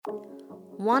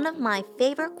One of my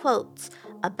favorite quotes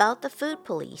about the food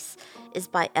police is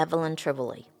by Evelyn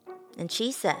Tribole. And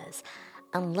she says,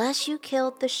 "Unless you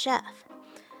killed the chef,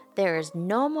 there is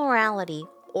no morality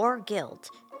or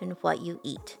guilt in what you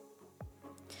eat."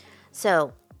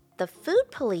 So, the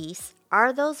food police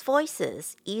are those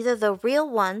voices, either the real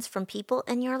ones from people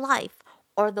in your life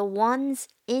or the ones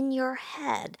in your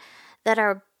head that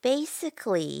are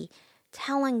basically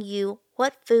telling you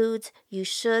what foods you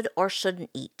should or shouldn't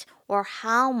eat or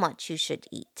how much you should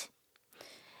eat.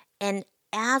 And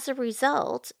as a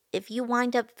result, if you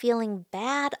wind up feeling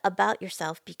bad about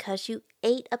yourself because you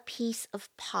ate a piece of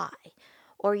pie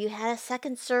or you had a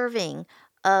second serving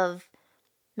of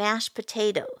mashed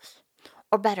potatoes,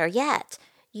 or better yet,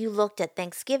 you looked at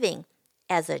Thanksgiving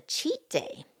as a cheat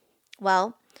day,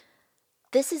 well,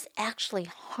 this is actually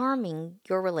harming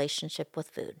your relationship with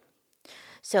food.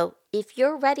 So if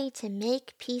you're ready to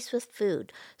make peace with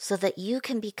food so that you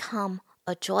can become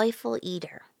a joyful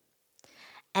eater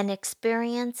and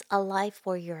experience a life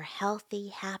where you're healthy,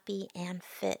 happy, and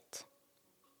fit,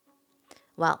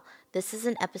 well, this is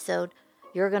an episode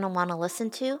you're going to want to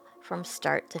listen to from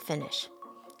start to finish.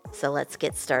 So let's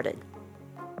get started.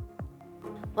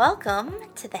 Welcome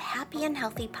to the Happy and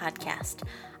Healthy Podcast.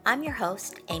 I'm your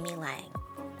host, Amy Lang.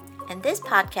 And this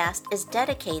podcast is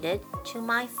dedicated to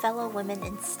my fellow women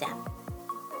in STEM.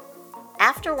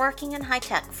 After working in high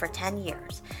tech for 10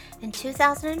 years, in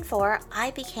 2004,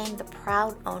 I became the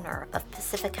proud owner of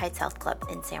Pacific Heights Health Club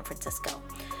in San Francisco,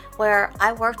 where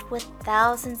I worked with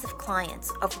thousands of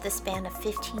clients over the span of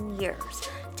 15 years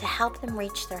to help them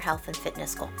reach their health and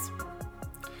fitness goals.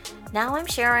 Now I'm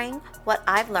sharing what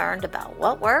I've learned about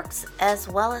what works as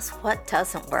well as what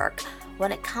doesn't work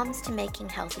when it comes to making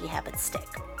healthy habits stick.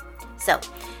 So,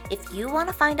 if you want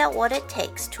to find out what it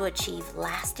takes to achieve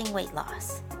lasting weight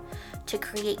loss, to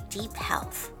create deep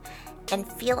health,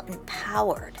 and feel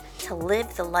empowered to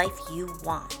live the life you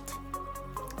want,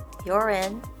 you're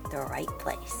in the right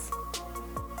place.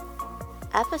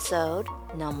 Episode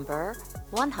number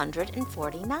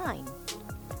 149.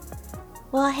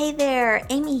 Well, hey there,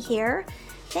 Amy here.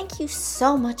 Thank you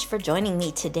so much for joining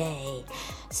me today.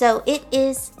 So it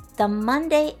is the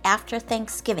Monday after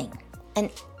Thanksgiving, and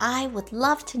I would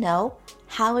love to know,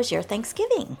 how was your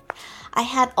Thanksgiving? I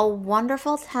had a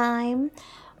wonderful time.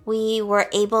 We were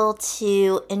able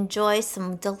to enjoy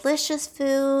some delicious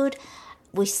food.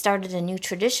 We started a new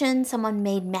tradition. Someone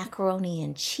made macaroni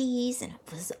and cheese, and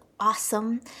it was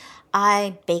awesome.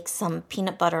 I baked some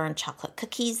peanut butter and chocolate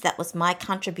cookies. That was my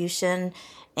contribution.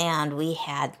 And we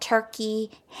had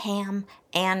turkey, ham,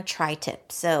 and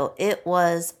tri-tip. So it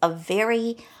was a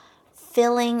very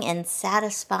filling and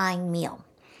satisfying meal.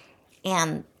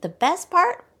 And the best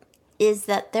part is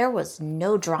that there was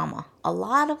no drama. A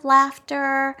lot of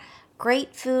laughter,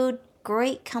 great food,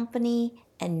 great company,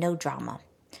 and no drama.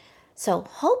 So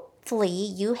hopefully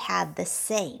you had the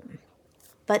same.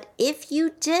 But if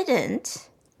you didn't,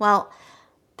 well,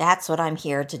 that's what I'm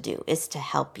here to do, is to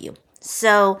help you.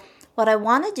 So what I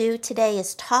want to do today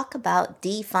is talk about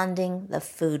defunding the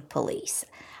food police.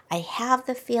 I have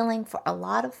the feeling for a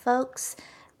lot of folks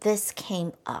this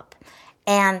came up.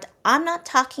 And I'm not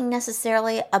talking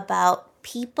necessarily about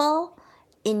people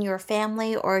in your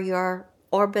family or your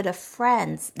orbit of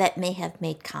friends that may have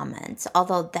made comments,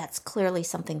 although that's clearly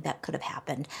something that could have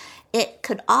happened. It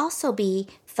could also be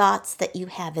thoughts that you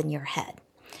have in your head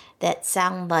that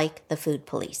sound like the food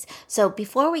police. So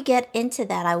before we get into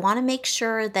that, I want to make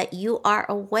sure that you are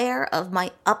aware of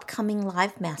my upcoming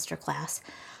live masterclass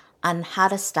on how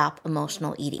to stop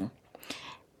emotional eating.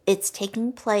 It's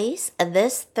taking place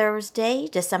this Thursday,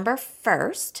 December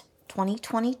 1st,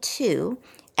 2022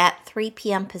 at 3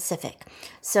 p.m. Pacific.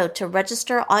 So to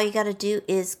register, all you got to do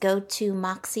is go to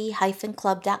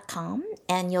moxie-club.com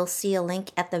and you'll see a link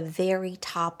at the very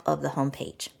top of the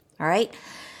homepage. All right?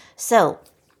 So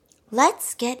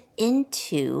let's get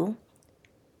into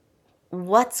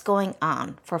what's going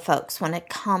on for folks when it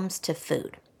comes to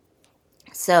food.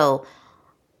 So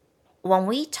when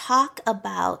we talk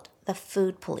about the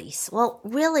food police, well,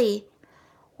 really,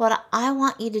 what I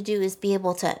want you to do is be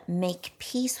able to make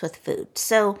peace with food.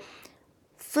 So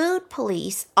food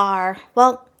police are,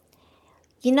 well,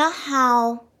 you know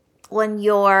how when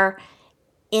you're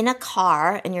in a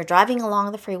car and you're driving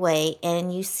along the freeway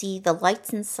and you see the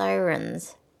lights and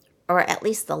sirens, or at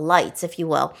least the lights, if you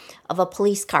will, of a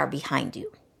police car behind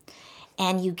you.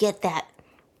 And you get that,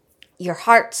 your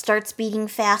heart starts beating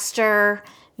faster,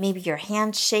 maybe your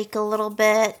hands shake a little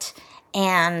bit,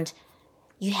 and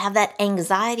you have that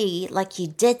anxiety like you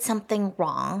did something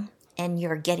wrong and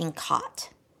you're getting caught.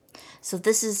 So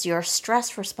this is your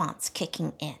stress response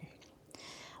kicking in.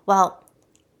 Well,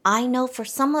 I know for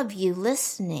some of you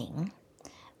listening,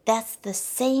 that's the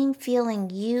same feeling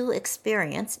you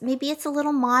experience. Maybe it's a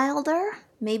little milder,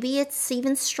 maybe it's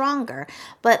even stronger,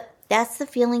 but that's the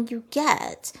feeling you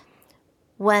get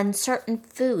when certain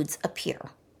foods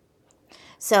appear.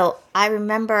 So I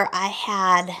remember I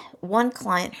had one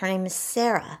client, her name is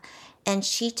Sarah, and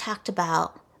she talked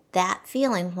about that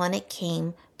feeling when it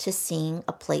came to seeing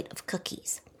a plate of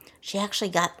cookies. She actually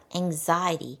got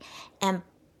anxiety, and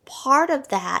part of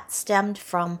that stemmed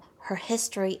from her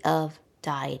history of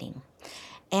dieting.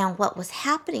 And what was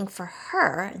happening for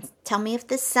her, tell me if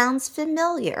this sounds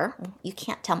familiar. You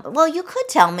can't tell me. Well, you could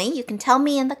tell me. You can tell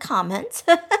me in the comments.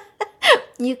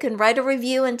 You can write a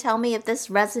review and tell me if this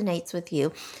resonates with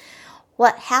you.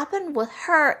 What happened with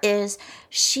her is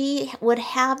she would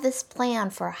have this plan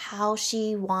for how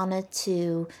she wanted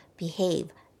to behave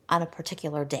on a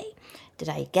particular day. Did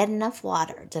I get enough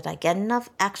water? Did I get enough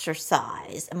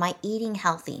exercise? Am I eating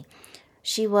healthy?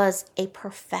 She was a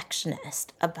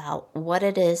perfectionist about what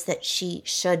it is that she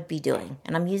should be doing.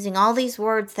 And I'm using all these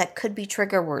words that could be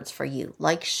trigger words for you,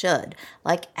 like should,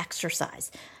 like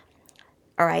exercise.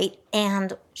 All right.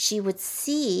 And she would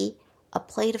see a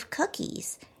plate of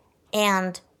cookies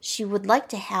and she would like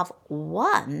to have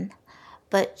one,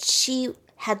 but she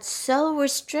had so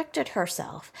restricted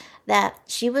herself that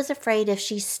she was afraid if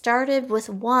she started with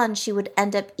one, she would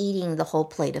end up eating the whole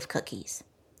plate of cookies.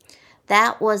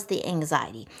 That was the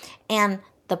anxiety. And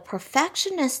the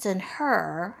perfectionist in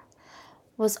her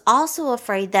was also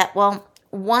afraid that, well,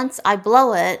 once I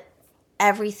blow it,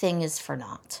 everything is for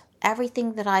naught.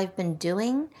 Everything that I've been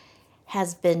doing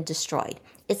has been destroyed.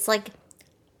 It's like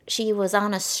she was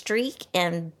on a streak,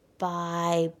 and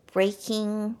by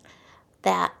breaking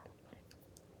that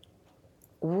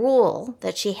rule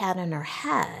that she had in her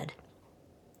head,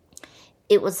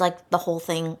 it was like the whole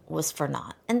thing was for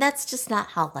naught. And that's just not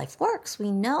how life works.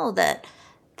 We know that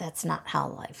that's not how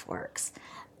life works.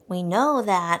 We know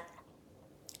that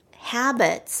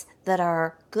habits that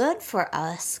are good for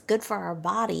us, good for our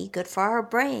body, good for our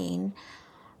brain,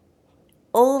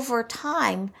 over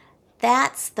time,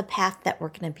 that's the path that we're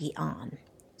going to be on.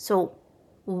 So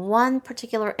one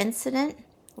particular incident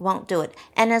won't do it.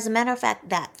 And as a matter of fact,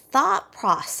 that thought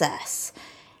process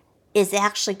is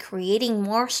actually creating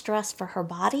more stress for her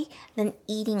body than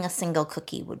eating a single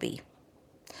cookie would be.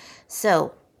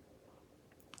 So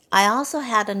I also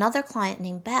had another client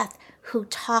named Beth who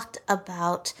talked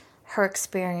about her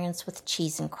experience with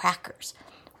cheese and crackers,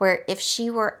 where if she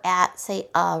were at, say,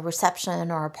 a reception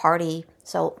or a party,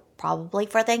 so probably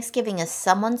for Thanksgiving, if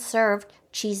someone served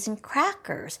cheese and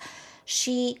crackers,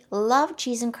 she loved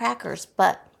cheese and crackers,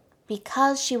 but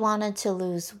because she wanted to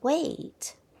lose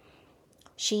weight,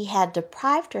 she had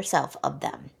deprived herself of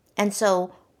them. And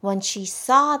so when she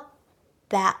saw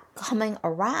that coming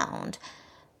around,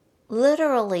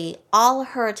 literally all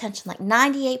her attention, like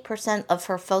 98% of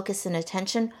her focus and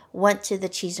attention went to the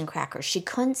cheese and crackers. She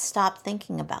couldn't stop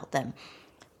thinking about them.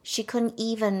 She couldn't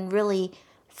even really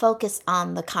focus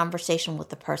on the conversation with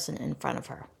the person in front of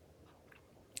her.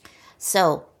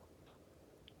 So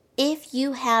if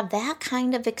you have that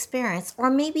kind of experience, or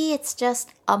maybe it's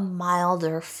just a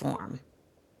milder form,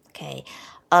 okay,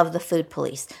 of the food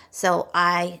police. So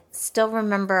I still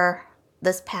remember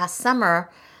this past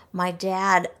summer, my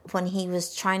dad, when he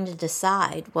was trying to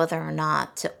decide whether or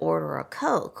not to order a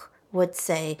Coke, would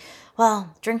say,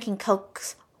 well, drinking Coke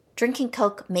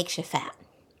makes you fat.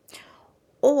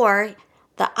 Or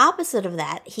the opposite of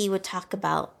that, he would talk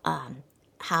about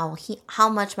how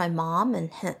much my mom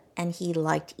and he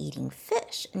liked eating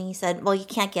fish. And he said, well, you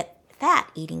can't get fat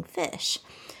eating fish.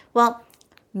 Well,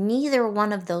 neither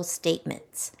one of those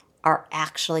statements are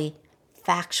actually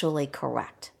factually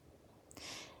correct.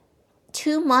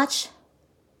 Too much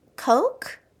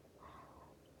Coke,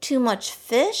 too much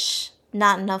fish,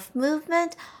 not enough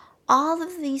movement, all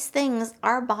of these things,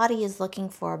 our body is looking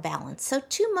for a balance. So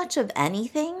too much of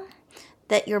anything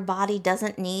that your body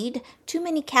doesn't need, too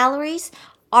many calories,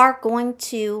 are going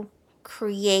to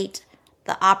create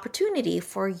the opportunity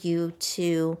for you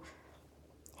to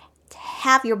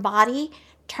have your body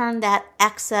turn the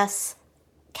excess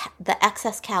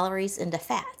calories into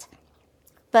fat.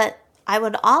 But I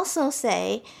would also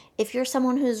say, if you're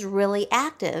someone who's really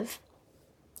active,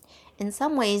 in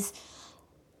some ways,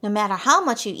 no matter how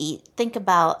much you eat, think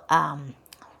about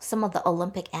some of the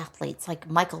Olympic athletes like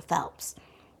Michael Phelps.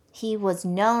 He was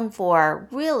known for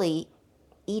really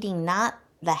eating not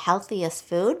the healthiest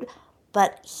food,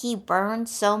 but he burned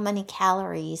so many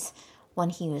calories when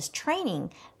he was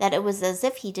training that it was as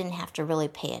if he didn't have to really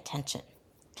pay attention.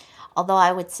 Although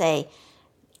I would say,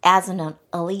 as an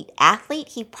elite athlete,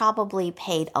 he probably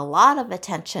paid a lot of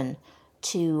attention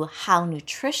to how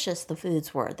nutritious the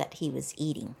foods were that he was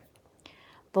eating.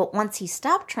 But once he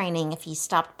stopped training, if he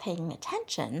stopped paying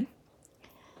attention,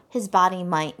 his body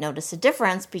might notice a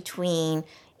difference between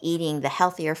eating the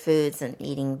healthier foods and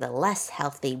eating the less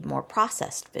healthy, more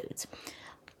processed foods.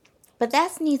 But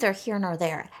that's neither here nor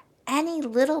there. Any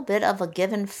little bit of a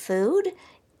given food,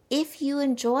 if you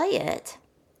enjoy it,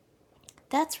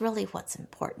 that's really what's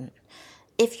important.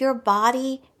 If your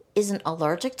body isn't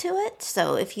allergic to it,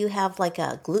 so if you have like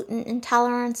a gluten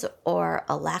intolerance or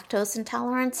a lactose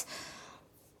intolerance,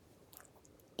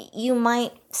 you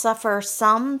might suffer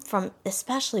some from,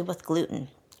 especially with gluten.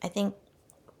 I think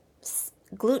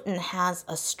gluten has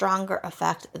a stronger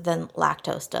effect than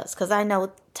lactose does, because I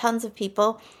know tons of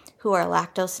people who are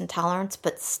lactose intolerant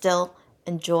but still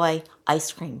enjoy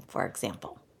ice cream, for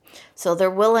example. So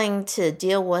they're willing to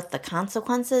deal with the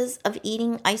consequences of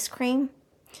eating ice cream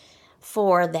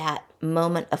for that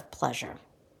moment of pleasure.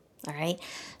 All right.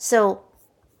 So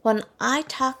when I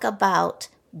talk about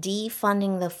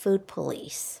defunding the food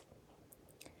police,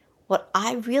 what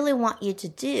I really want you to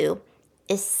do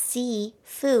is see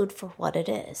food for what it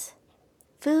is.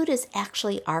 Food is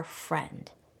actually our friend.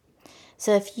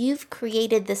 So if you've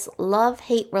created this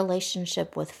love-hate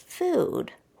relationship with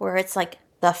food, where it's like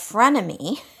the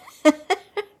frenemy,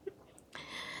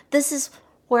 this is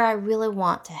where I really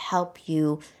want to help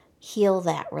you heal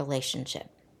that relationship.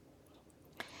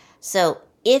 So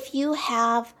if you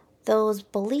have those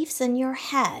beliefs in your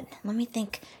head, let me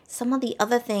think some of the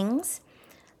other things.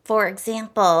 For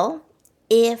example,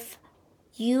 if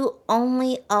you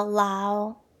only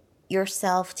allow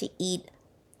yourself to eat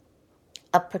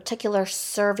a particular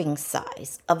serving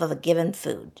size of a given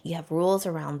food, you have rules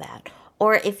around that.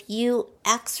 Or if you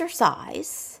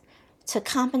exercise to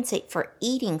compensate for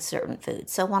eating certain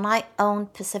foods. So when I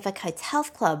owned Pacific Heights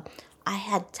Health Club, I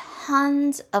had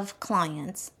tons of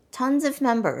clients, tons of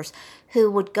members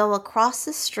who would go across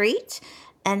the street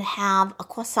and have a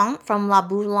croissant from La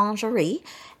Boulangerie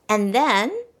and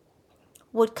then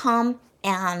would come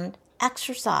and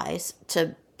exercise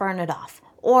to burn it off.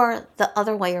 Or the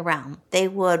other way around. They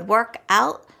would work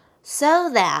out so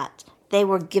that they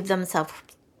would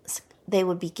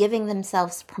be giving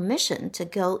themselves permission to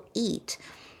go eat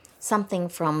something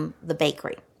from the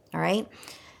bakery. All right?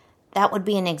 That would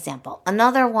be an example.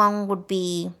 Another one would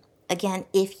be, again,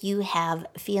 if you have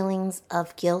feelings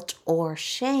of guilt or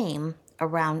shame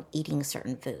around eating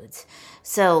certain foods.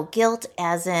 So guilt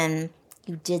as in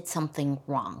you did something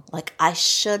wrong. Like I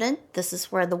shouldn't, this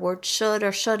is where the word should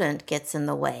or shouldn't gets in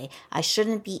the way. I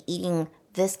shouldn't be eating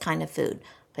this kind of food.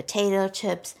 Potato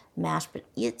chips, mashed, but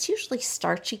it's usually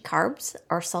starchy carbs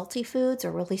or salty foods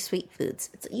or really sweet foods.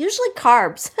 It's usually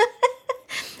carbs.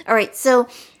 All right, so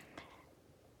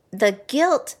the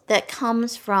guilt that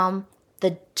comes from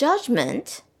the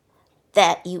judgment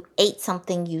that you ate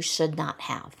something you should not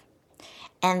have,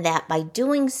 and that by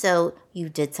doing so, you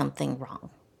did something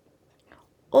wrong.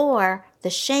 Or the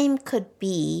shame could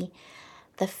be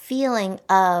the feeling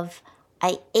of,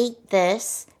 I ate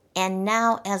this, and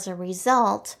now as a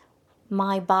result,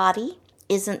 my body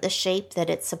isn't the shape that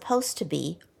it's supposed to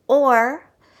be, or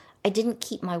I didn't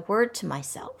keep my word to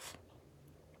myself.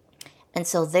 And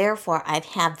so therefore, I've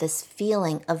had this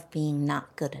feeling of being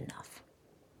not good enough.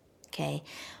 Okay?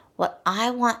 What I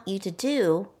want you to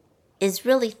do is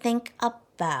really think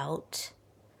about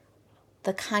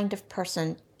the kind of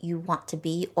person you want to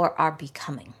be or are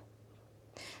becoming.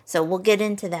 So we'll get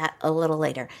into that a little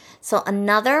later. So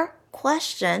another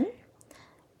question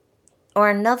or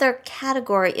another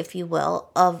category, if you will,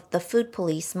 of the food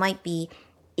police might be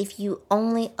if you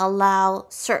only allow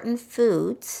certain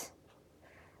foods,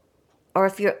 or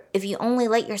if you only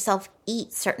let yourself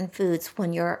eat certain foods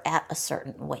when you're at a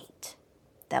certain weight.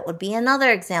 That would be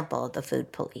another example of the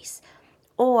food police.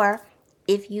 Or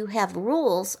if you have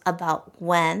rules about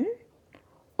when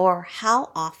or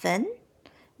how often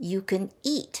you can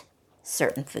eat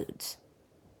certain foods.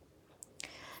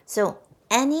 So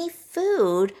any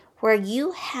food where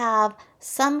you have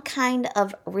some kind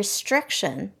of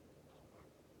restriction,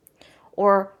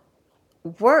 or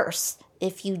worse,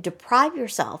 if you deprive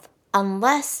yourself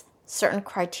unless certain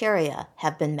criteria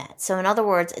have been met. So in other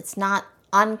words, it's not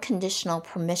unconditional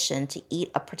permission to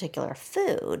eat a particular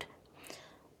food.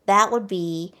 That would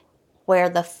be where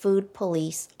the food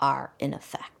police are in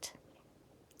effect.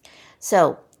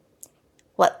 So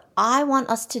what I want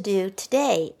us to do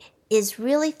today is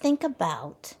really think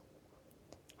about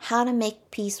how to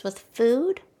make peace with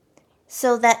food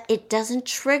so that it doesn't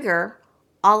trigger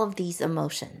all of these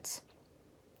emotions.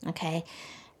 Okay?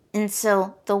 And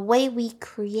so the way we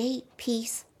create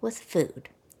peace with food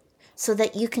so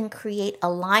that you can create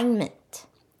alignment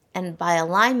And by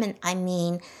alignment, I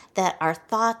mean that our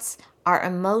thoughts, our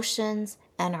emotions,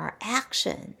 and our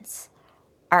actions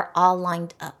are all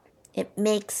lined up. It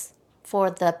makes for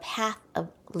the path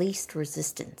of least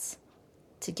resistance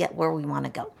to get where we want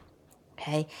to go.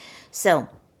 Okay? So,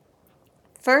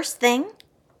 first thing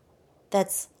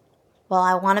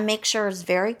I want to make sure is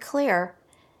very clear.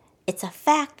 It's a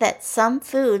fact that some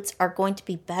foods are going to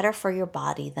be better for your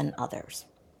body than others.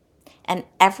 And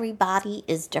every body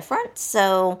is different,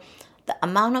 so the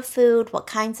amount of food, what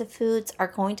kinds of foods are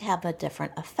going to have a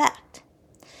different effect.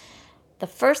 The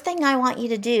first thing I want you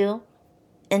to do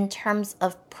in terms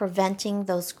of preventing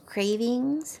those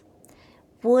cravings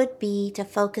would be to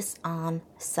focus on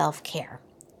self-care.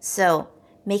 So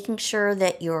making sure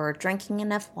that you're drinking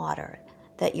enough water,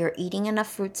 that you're eating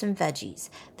enough fruits and veggies,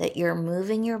 that you're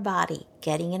moving your body,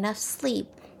 getting enough sleep,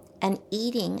 and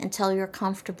eating until you're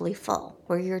comfortably full,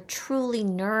 where you're truly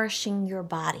nourishing your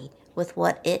body with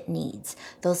what it needs,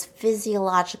 those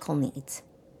physiological needs,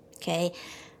 okay?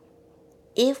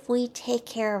 If we take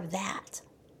care of that,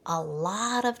 a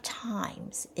lot of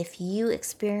times, if you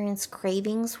experience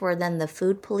cravings where then the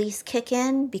food police kick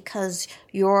in because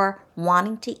you're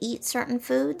wanting to eat certain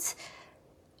foods,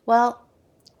 well,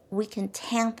 we can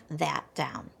tamp that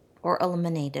down or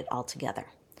eliminate it altogether.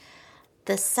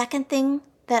 The second thing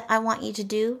that I want you to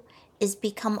do is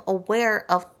become aware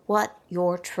of what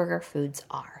your trigger foods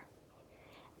are.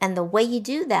 And the way you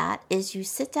do that is you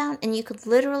sit down and you could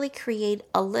literally create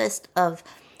a list of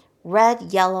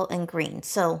red, yellow, and green.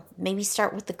 So maybe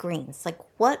start with the greens. Like,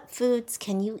 what foods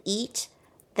can you eat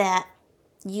that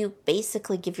you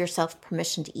basically give yourself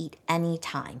permission to eat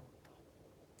anytime?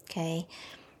 Okay.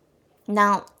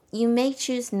 Now, you may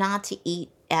choose not to eat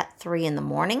at 3 in the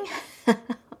morning.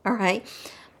 All right.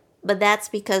 But that's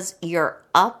because you're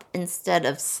up instead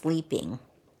of sleeping.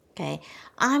 Okay.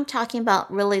 I'm talking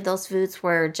about really those foods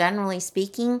where, generally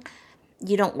speaking,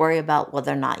 you don't worry about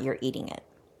whether or not you're eating it.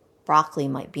 Broccoli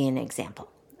might be an example.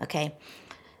 Okay.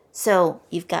 So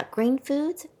you've got green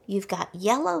foods, you've got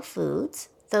yellow foods.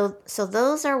 So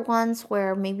those are ones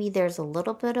where maybe there's a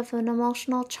little bit of an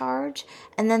emotional charge,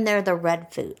 and then there are the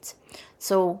red foods.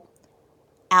 So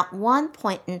at one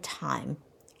point in time,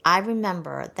 I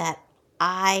remember that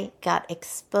I got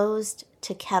exposed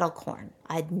to kettle corn.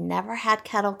 I'd never had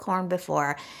kettle corn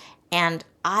before, and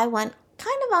I went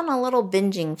kind of on a little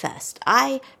binging fest.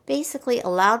 I basically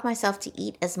allowed myself to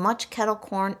eat as much kettle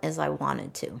corn as I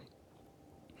wanted to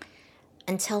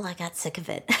until I got sick of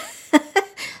it.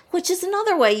 Which is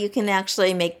another way you can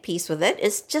actually make peace with it,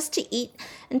 is just to eat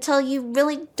until you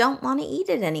really don't want to eat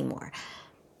it anymore.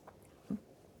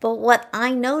 But what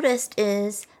I noticed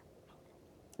is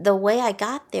the way I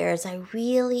got there is I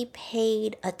really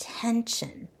paid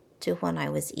attention to when I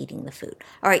was eating the food.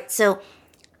 All right, so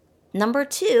number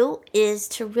 2 is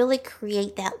to really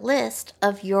create that list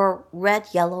of your red,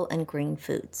 yellow, and green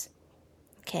foods.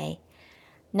 Okay.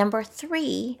 Number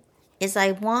 3 is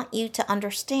I want you to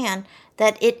understand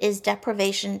that it is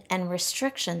deprivation and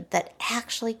restriction that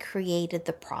actually created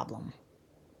the problem.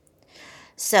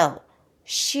 So,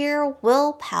 sheer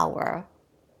willpower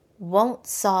won't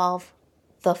solve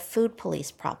the food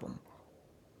police problem.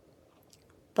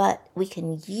 But we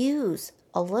can use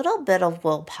a little bit of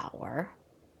willpower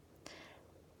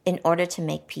in order to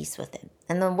make peace with it.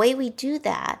 And the way we do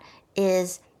that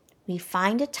is we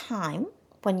find a time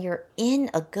when you're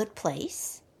in a good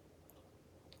place,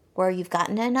 where you've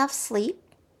gotten enough sleep,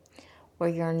 where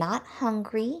you're not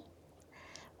hungry,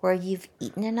 where you've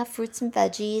eaten enough fruits and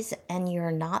veggies and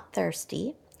you're not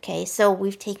thirsty. Okay, so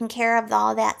we've taken care of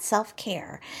all that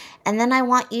self-care. And then I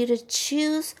want you to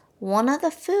choose one of the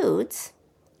foods.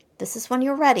 This is when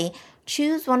you're ready.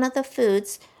 Choose one of the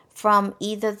foods from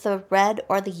either the red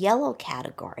or the yellow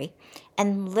category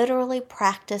and literally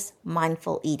practice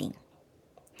mindful eating.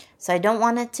 So I don't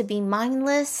want it to be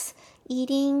mindless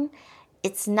eating.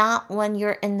 It's not when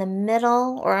you're in the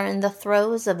middle or in the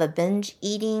throes of a binge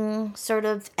eating sort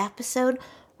of episode.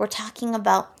 We're talking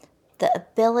about the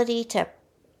ability to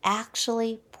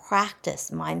actually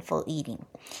practice mindful eating.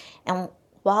 And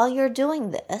while you're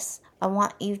doing this, I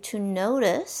want you to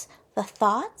notice the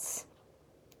thoughts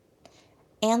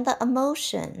and the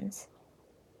emotions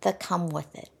that come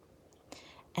with it.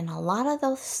 And a lot of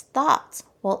those thoughts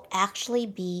will actually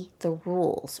be the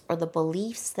rules or the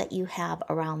beliefs that you have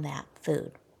around that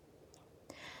food.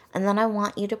 And then I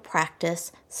want you to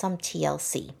practice some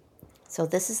TLC. So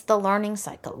this is the learning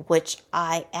cycle, which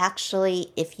I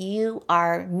actually, if you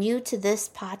are new to this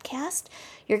podcast,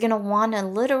 you're going to want to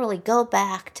literally go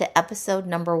back to episode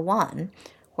number 1,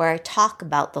 where I talk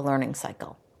about the learning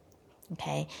cycle.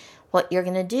 Okay. What you're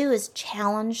going to do is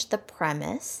challenge the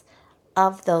premise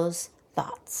of those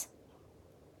thoughts.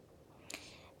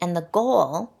 And the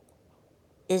goal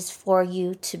is for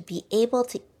you to be able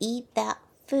to eat that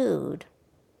food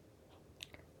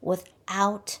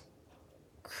without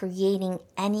creating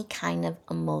any kind of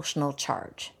emotional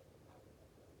charge.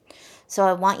 So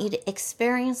I want you to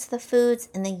experience the foods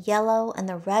in the yellow and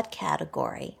the red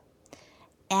category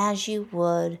as you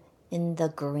would in the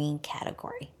green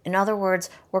category. In other words,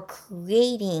 we're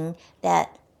creating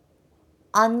that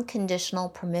unconditional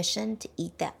permission to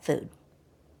eat that food.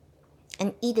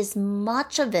 And eat as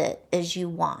much of it as you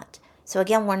want. So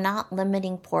again, we're not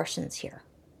limiting portions here.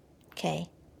 Okay?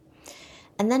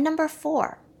 And then number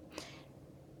 4,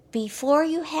 before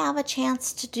you have a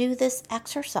chance to do this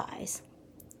exercise,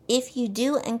 if you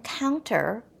do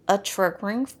encounter a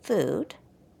triggering food,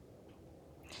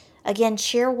 again,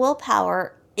 sheer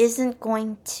willpower isn't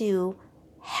going to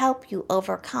help you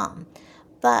overcome,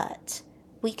 but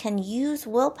we can use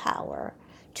willpower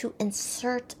to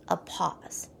insert a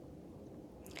pause.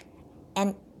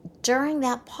 And during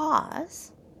that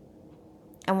pause,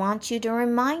 I want you to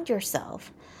remind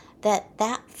yourself that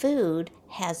that food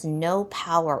has no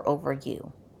power over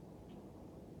you.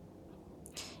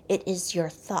 It is your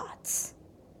thoughts.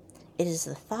 It is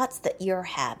the thoughts that you're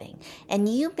having. And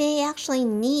you may actually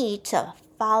need to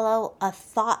follow a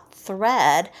thought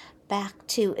thread back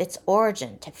to its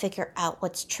origin to figure out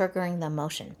what's triggering the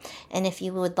emotion. And if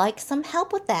you would like some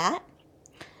help with that,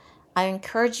 I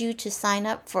encourage you to sign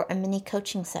up for a mini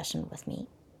coaching session with me.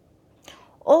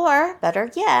 Or, better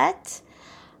yet,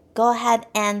 go ahead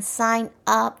and sign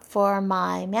up for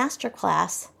my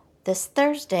masterclass this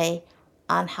Thursday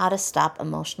on how to stop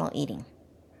emotional eating.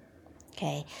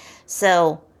 Okay,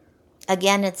 so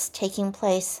again, it's taking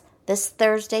place this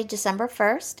Thursday, December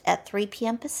 1st at 3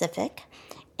 p.m. Pacific.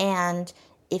 And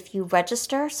if you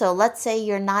register, so let's say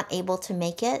you're not able to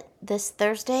make it this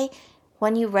Thursday,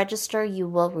 when you register, you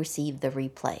will receive the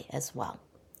replay as well.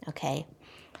 Okay,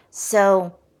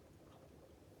 so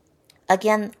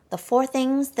again, the 4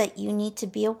 things that you need to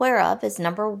be aware of is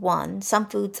number 1, some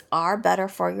foods are better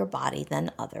for your body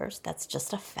than others. That's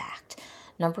just a fact.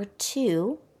 Number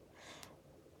 2,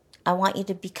 I want you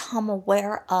to become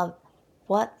aware of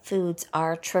what foods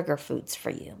are trigger foods for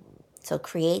you. So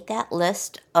create that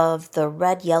list of the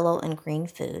red, yellow, and green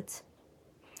foods.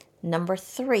 Number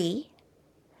 3,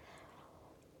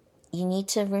 you need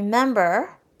to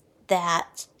remember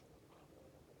that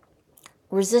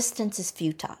resistance is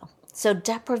futile. So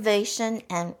deprivation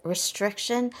and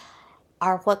restriction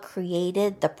are what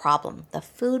created the problem. The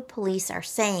food police are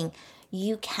saying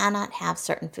you cannot have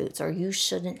certain foods or you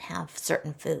shouldn't have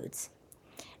certain foods.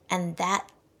 And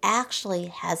that actually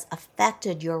has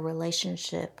affected your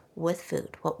relationship with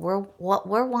food. What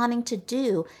we're wanting to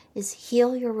do is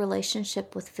heal your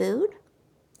relationship with food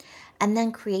and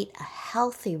then create a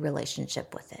healthy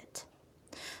relationship with it.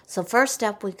 So first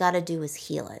step we've got to do is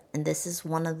heal it. And this is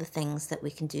one of the things that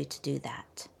we can do to do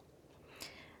that.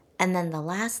 And then the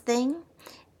last thing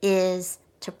is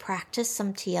to practice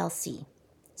some TLC.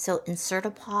 So insert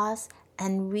a pause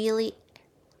and really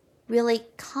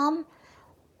come,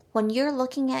 when you're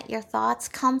looking at your thoughts,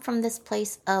 come from this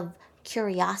place of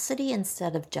curiosity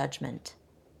instead of judgment.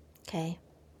 Okay?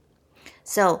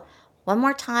 So one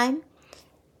more time,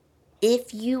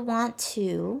 if you want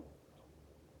to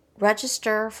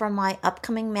register for my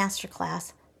upcoming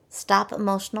masterclass, Stop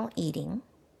Emotional Eating,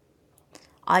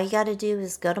 all you got to do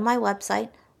is go to my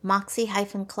website,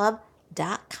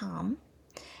 moxie-club.com,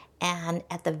 and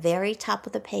at the very top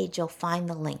of the page, you'll find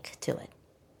the link to it.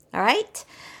 All right?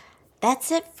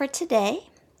 That's it for today.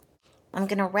 I'm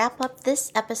going to wrap up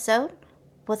this episode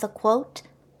with a quote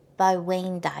by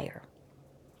Wayne Dyer.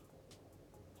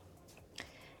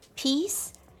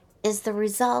 Peace is the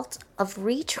result of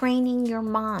retraining your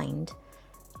mind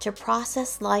to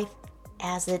process life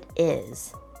as it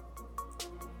is,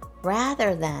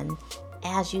 rather than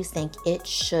as you think it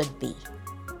should be.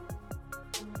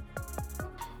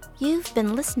 You've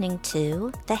been listening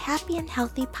to the Happy and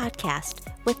Healthy Podcast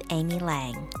with Amy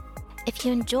Lang. If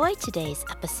you enjoyed today's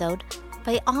episode,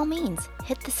 by all means,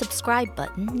 hit the subscribe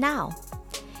button now.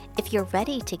 If you're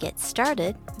ready to get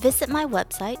started, visit my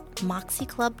website,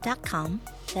 moxieclub.com.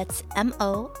 That's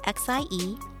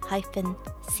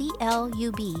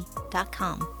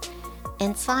moxie-club.com.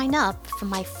 And sign up for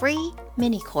my free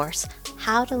mini course,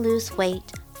 How to Lose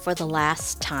Weight for the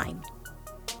Last Time.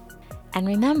 And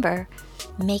remember,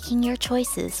 making your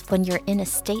choices when you're in a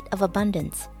state of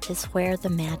abundance is where the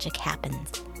magic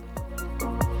happens.